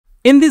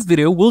In this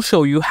video, we'll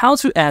show you how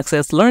to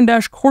access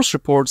LearnDash course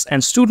reports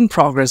and student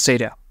progress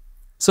data.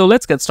 So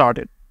let's get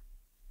started.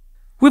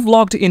 We've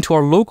logged into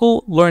our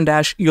local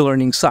LearnDash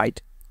e-learning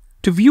site.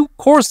 To view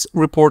course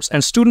reports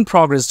and student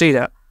progress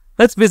data,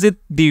 let's visit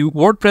the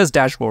WordPress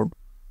dashboard.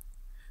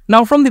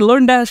 Now from the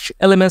LearnDash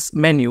LMS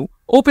menu,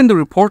 open the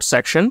Reports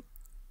section.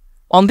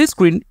 On this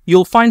screen,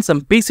 you'll find some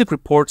basic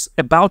reports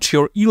about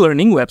your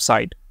e-learning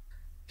website.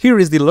 Here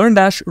is the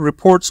LearnDash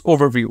Reports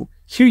overview.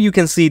 Here you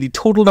can see the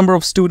total number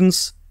of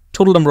students,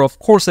 total number of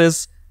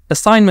courses,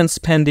 assignments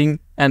pending,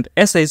 and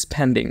essays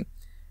pending.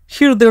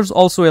 Here there's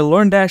also a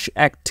LearnDash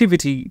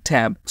Activity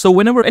tab. So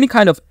whenever any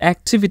kind of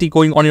activity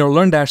going on your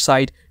LearnDash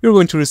site, you're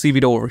going to receive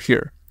it over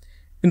here.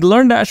 In the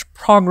LearnDash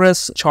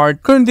Progress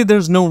chart, currently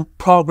there's no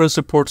progress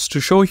reports to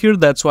show here,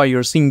 that's why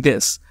you're seeing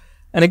this.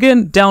 And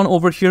again, down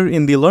over here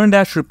in the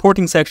LearnDash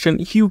Reporting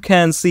section, you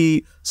can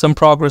see some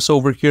progress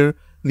over here,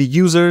 the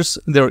users,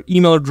 their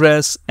email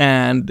address,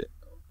 and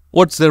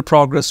what's their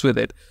progress with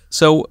it.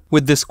 So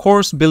with this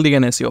course, Building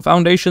an SEO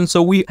Foundation,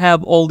 so we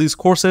have all these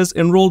courses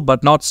enrolled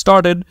but not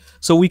started,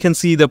 so we can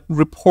see the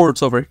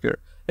reports over here.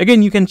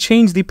 Again, you can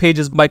change the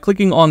pages by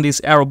clicking on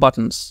these arrow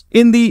buttons.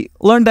 In the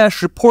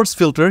LearnDash Reports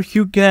filter,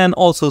 you can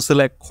also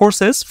select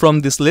courses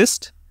from this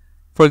list.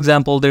 For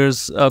example,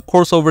 there's a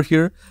course over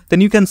here. Then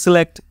you can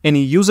select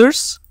any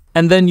users,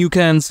 and then you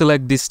can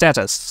select the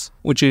status,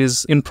 which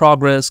is in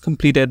progress,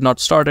 completed, not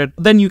started.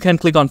 Then you can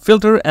click on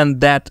filter and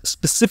that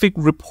specific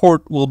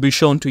report will be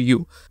shown to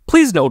you.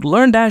 Please note,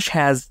 LearnDash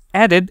has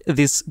added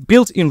this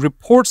built-in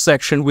report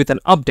section with an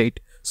update.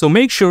 So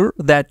make sure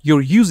that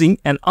you're using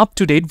an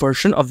up-to-date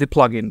version of the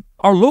plugin.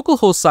 Our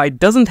localhost site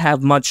doesn't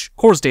have much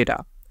course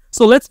data.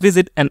 So let's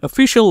visit an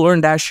official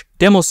LearnDash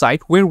demo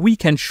site where we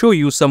can show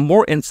you some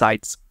more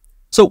insights.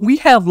 So we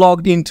have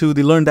logged into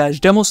the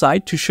LearnDash demo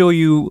site to show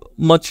you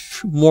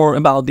much more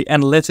about the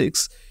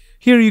analytics.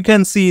 Here you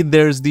can see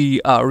there's the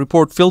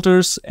report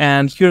filters,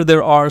 and here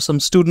there are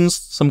some students,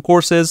 some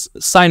courses,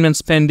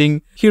 assignments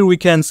pending. Here we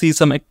can see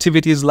some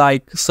activities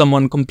like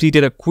someone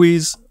completed a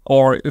quiz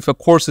or if a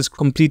course is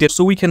completed.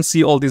 So we can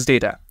see all this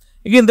data.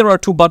 Again, there are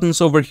two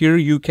buttons over here.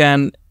 You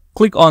can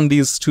click on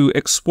these to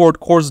export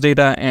course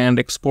data and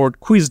export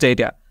quiz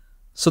data.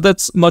 So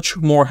that's much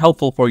more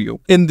helpful for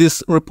you. In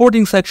this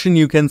reporting section,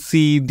 you can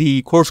see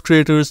the course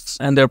creators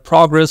and their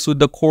progress with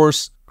the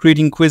course,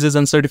 creating quizzes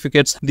and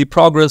certificates. The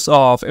progress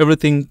of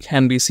everything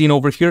can be seen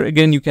over here.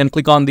 Again, you can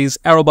click on these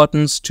arrow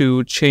buttons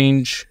to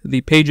change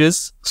the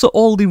pages. So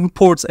all the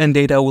reports and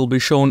data will be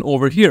shown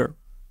over here.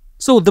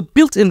 So the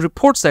built-in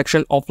report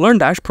section of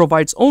LearnDash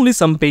provides only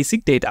some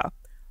basic data.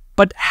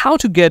 But how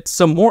to get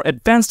some more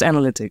advanced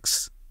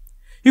analytics?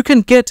 You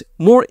can get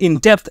more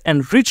in-depth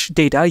and rich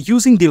data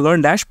using the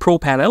LearnDash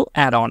ProPanel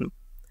add-on.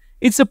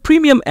 It's a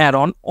premium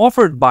add-on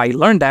offered by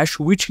LearnDash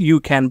which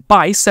you can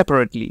buy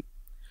separately.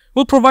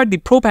 We'll provide the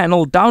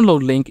ProPanel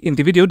download link in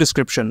the video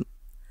description.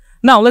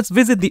 Now let's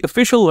visit the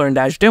official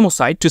LearnDash demo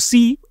site to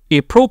see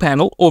a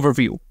ProPanel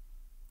overview.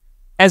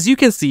 As you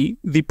can see,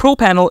 the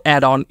ProPanel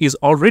add-on is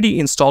already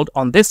installed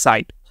on this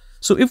site.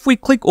 So if we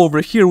click over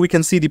here, we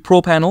can see the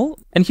ProPanel,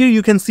 and here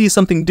you can see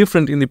something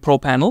different in the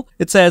ProPanel.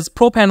 It says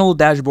ProPanel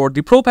Dashboard.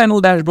 The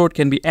ProPanel Dashboard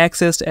can be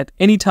accessed at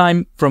any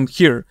time from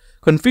here.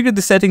 Configure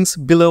the settings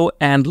below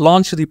and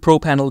launch the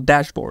ProPanel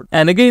Dashboard.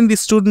 And again, the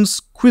students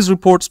quiz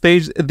reports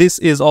page, this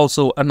is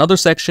also another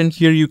section.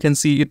 Here you can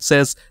see it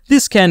says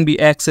this can be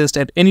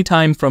accessed at any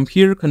time from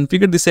here.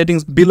 Configure the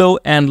settings below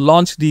and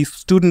launch the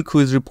student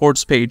quiz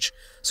reports page.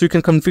 So you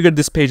can configure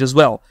this page as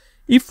well.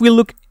 If we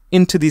look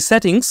into the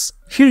settings,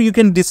 here you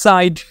can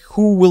decide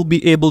who will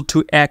be able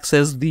to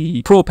access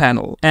the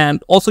ProPanel,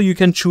 and also you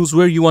can choose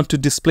where you want to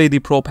display the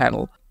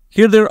ProPanel.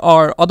 Here there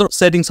are other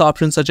settings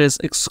options such as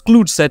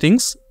exclude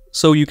settings.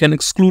 So you can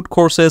exclude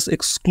courses,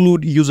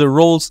 exclude user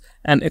roles,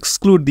 and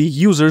exclude the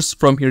users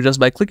from here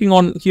just by clicking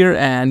on here,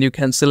 and you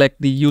can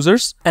select the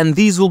users, and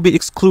these will be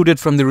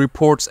excluded from the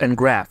reports and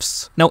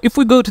graphs. Now if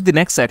we go to the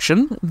next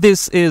section,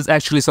 this is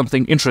actually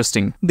something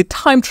interesting. The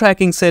time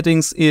tracking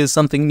settings is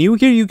something new.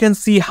 Here you can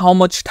see how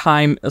much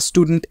time a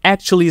student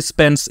actually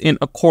spends in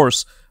a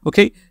course.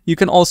 Okay, you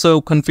can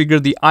also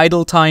configure the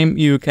idle time,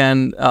 you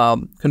can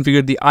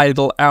configure the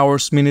idle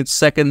hours, minutes,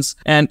 seconds,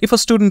 and if a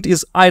student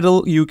is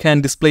idle, you can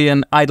display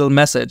an idle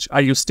message. Are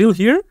you still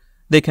here?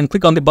 They can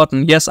click on the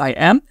button, yes I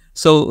am,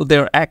 so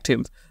they're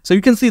active. So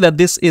you can see that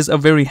this is a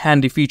very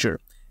handy feature.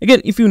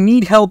 Again, if you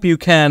need help, you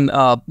can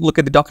look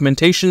at the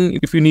documentation.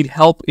 If you need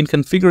help in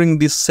configuring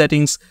these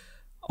settings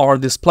or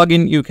this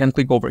plugin, you can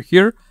click over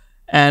here.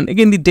 And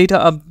again, the data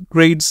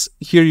upgrades,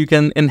 here you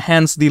can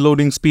enhance the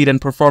loading speed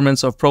and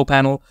performance of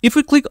ProPanel. If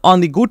we click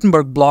on the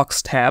Gutenberg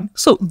blocks tab,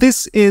 so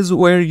this is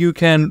where you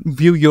can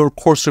view your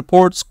course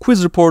reports,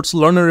 quiz reports,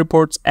 learner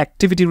reports,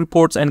 activity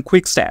reports, and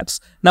quick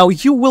stats. Now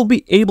you will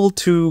be able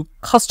to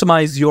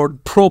customize your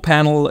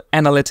ProPanel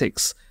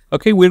analytics.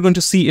 Okay, we're going to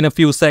see in a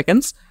few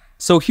seconds.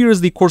 So here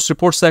is the course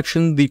report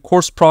section, the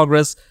course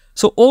progress,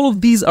 So all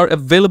of these are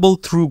available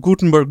through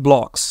Gutenberg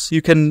blocks.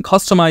 You can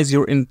customize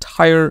your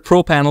entire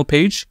ProPanel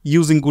page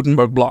using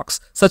Gutenberg blocks,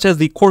 such as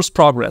the course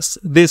progress.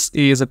 This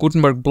is a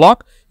Gutenberg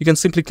block. You can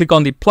simply click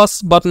on the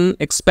plus button,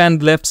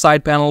 expand left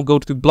side panel, go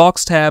to the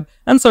blocks tab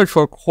and search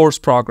for course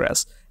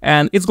progress.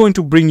 And it's going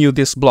to bring you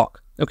this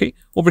block. Okay,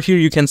 over here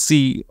you can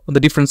see the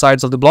different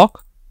sides of the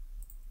block.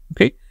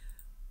 Okay.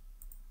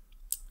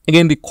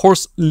 Again, the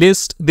course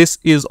list, this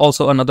is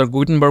also another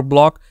Gutenberg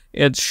block.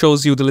 It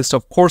shows you the list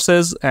of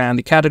courses and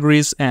the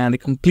categories and the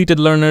completed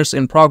learners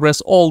in progress,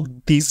 all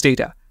these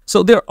data.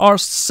 So there are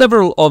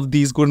several of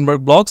these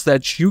Gutenberg blocks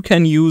that you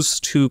can use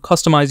to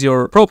customize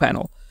your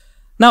ProPanel.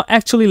 Now,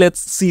 actually, let's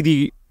see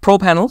the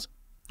ProPanel.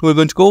 We're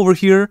going to go over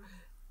here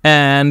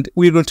and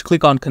we're going to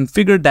click on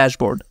Configure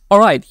Dashboard. All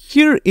right,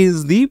 here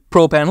is the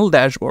ProPanel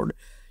dashboard.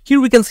 Here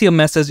we can see a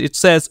message. It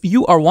says,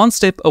 you are one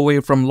step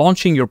away from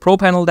launching your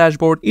ProPanel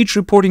dashboard. Each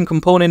reporting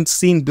component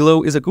seen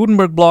below is a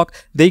Gutenberg block.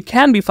 They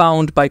can be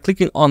found by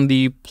clicking on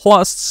the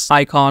plus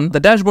icon.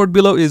 The dashboard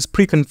below is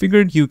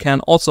pre-configured. You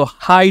can also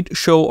hide,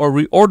 show, or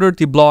reorder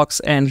the blocks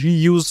and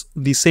reuse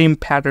the same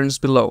patterns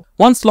below.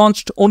 Once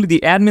launched, only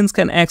the admins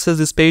can access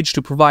this page.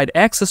 To provide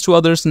access to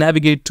others,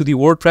 navigate to the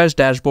WordPress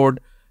dashboard,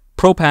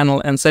 ProPanel,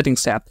 and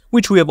Settings tab,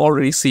 which we have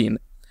already seen.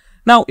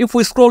 Now, if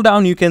we scroll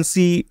down, you can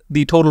see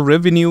the total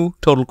revenue,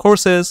 total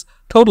courses,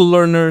 total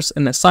learners,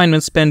 and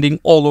assignment spending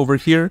all over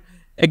here.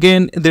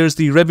 Again, there's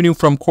the revenue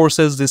from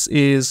courses. This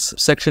is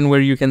section where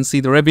you can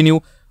see the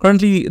revenue.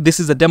 Currently, this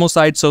is a demo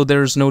site, so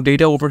there's no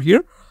data over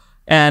here.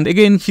 And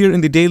again, here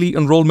in the daily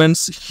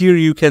enrollments, here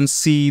you can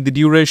see the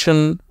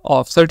duration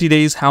of 30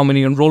 days, how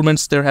many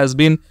enrollments there has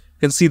been. You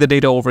can see the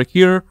data over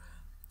here.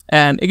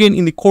 And again,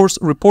 in the course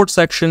report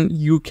section,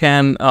 you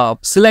can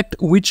select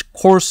which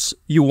course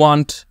you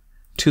want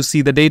to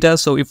see the data.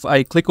 So if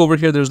I click over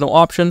here, there's no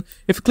option.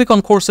 If you click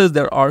on courses,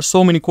 there are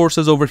so many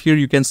courses over here.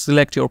 You can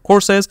select your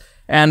courses.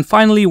 And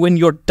finally, when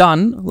you're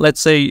done, let's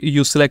say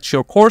you select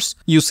your course,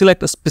 you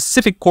select a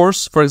specific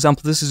course. For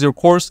example, this is your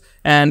course.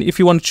 And if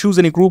you want to choose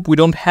any group, we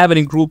don't have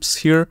any groups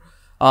here.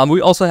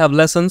 We also have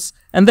lessons.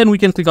 And then we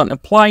can click on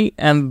apply,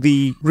 and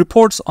the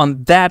reports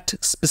on that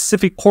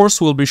specific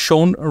course will be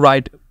shown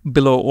right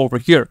below over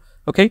here.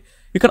 Okay.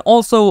 You can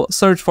also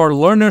search for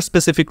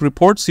learner-specific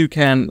reports. You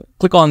can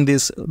click on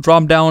this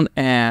drop-down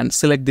and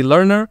select the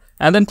learner,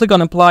 and then click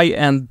on apply,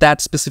 and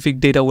that specific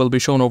data will be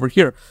shown over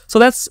here. So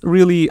that's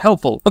really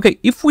helpful. Okay,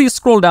 if we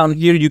scroll down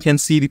here, you can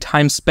see the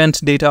time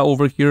spent data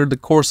over here, the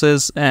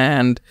courses,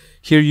 and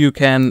here you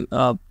can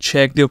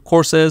check the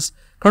courses.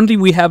 Currently,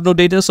 we have no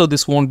data, so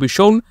this won't be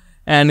shown.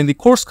 And in the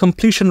course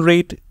completion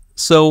rate,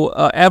 so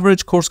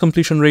average course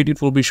completion rate,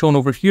 it will be shown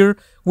over here,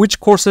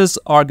 which courses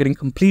are getting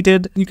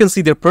completed. You can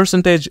see their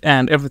percentage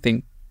and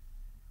everything.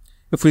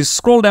 If we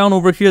scroll down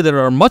over here, there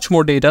are much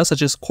more data,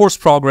 such as course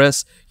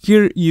progress.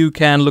 Here you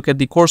can look at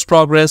the course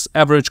progress.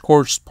 Average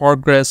course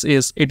progress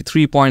is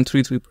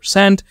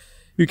 83.33%.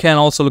 You can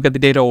also look at the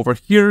data over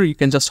here. You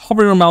can just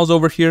hover your mouse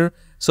over here.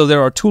 So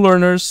there are 2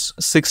 learners,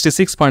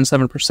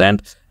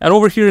 66.7%. And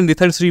over here in the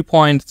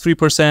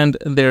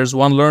 33.3%, there's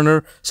 1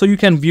 learner. So you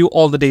can view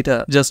all the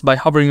data just by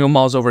hovering your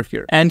mouse over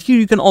here. And here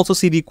you can also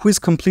see the quiz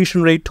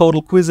completion rate,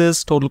 total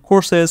quizzes, total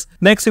courses.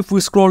 Next, if we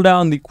scroll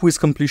down, the quiz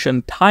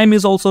completion time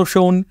is also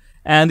shown.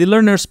 And the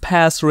learner's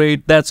pass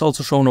rate, that's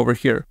also shown over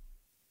here.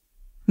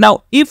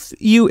 Now, if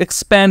you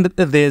expand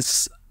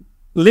this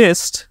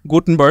list,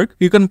 Gutenberg,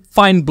 you can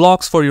find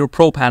blocks for your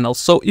ProPanel.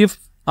 So if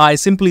I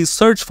simply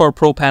search for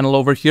ProPanel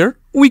over here,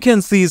 we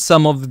can see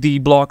some of the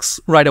blocks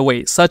right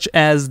away, such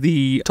as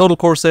the total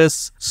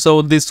courses.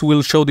 So this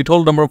will show the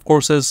total number of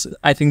courses.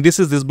 I think this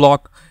is this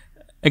block.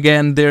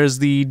 Again, there's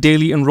the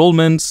daily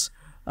enrollments,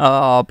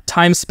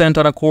 time spent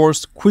on a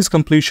course, quiz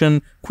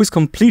completion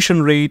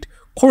rate,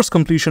 course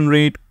completion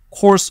rate,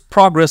 course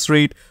progress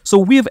rate. So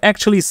we've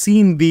actually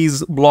seen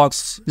these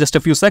blocks just a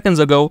few seconds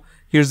ago.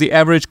 Here's the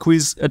average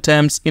quiz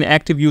attempts,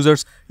 inactive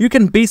users. You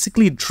can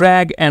basically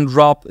drag and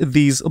drop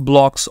these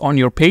blocks on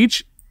your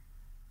page,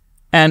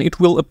 and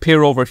it will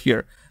appear over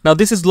here. Now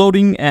this is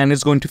loading and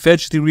it's going to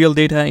fetch the real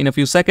data in a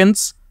few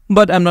seconds,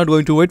 but I'm not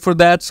going to wait for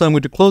that, so I'm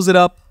going to close it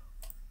up.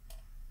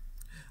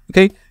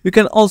 Okay, you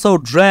can also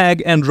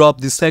drag and drop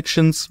these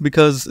sections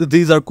because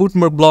these are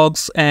Gutenberg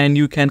blocks and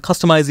you can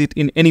customize it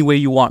in any way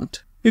you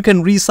want. You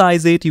can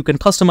resize it, you can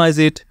customize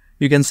it,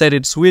 you can set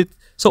its width.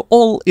 So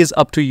all is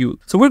up to you.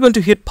 So we're going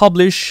to hit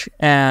publish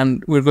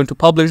and we're going to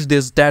publish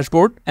this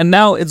dashboard. And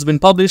now it's been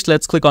published.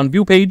 Let's click on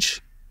view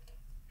page.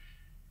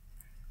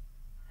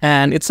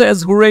 And it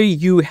says, hooray,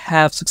 you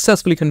have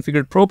successfully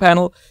configured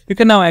ProPanel. You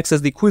can now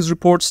access the quiz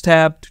reports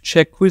tab to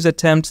check quiz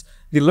attempts,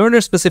 the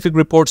learner specific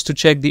reports to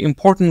check the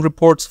important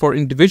reports for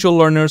individual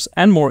learners,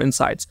 and more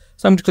insights.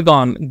 So I'm going to click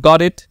on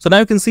got it. So now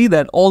you can see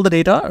that all the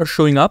data are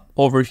showing up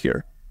over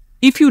here.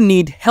 If you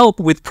need help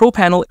with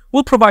ProPanel,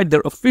 we'll provide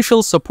their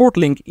official support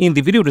link in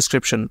the video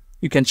description.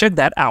 You can check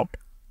that out.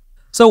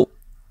 So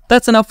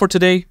that's enough for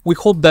today. We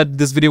hope that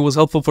this video was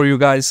helpful for you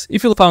guys.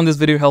 If you found this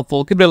video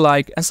helpful, give it a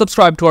like and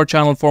subscribe to our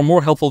channel for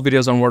more helpful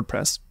videos on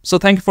WordPress. So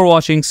thank you for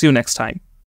watching. See you next time.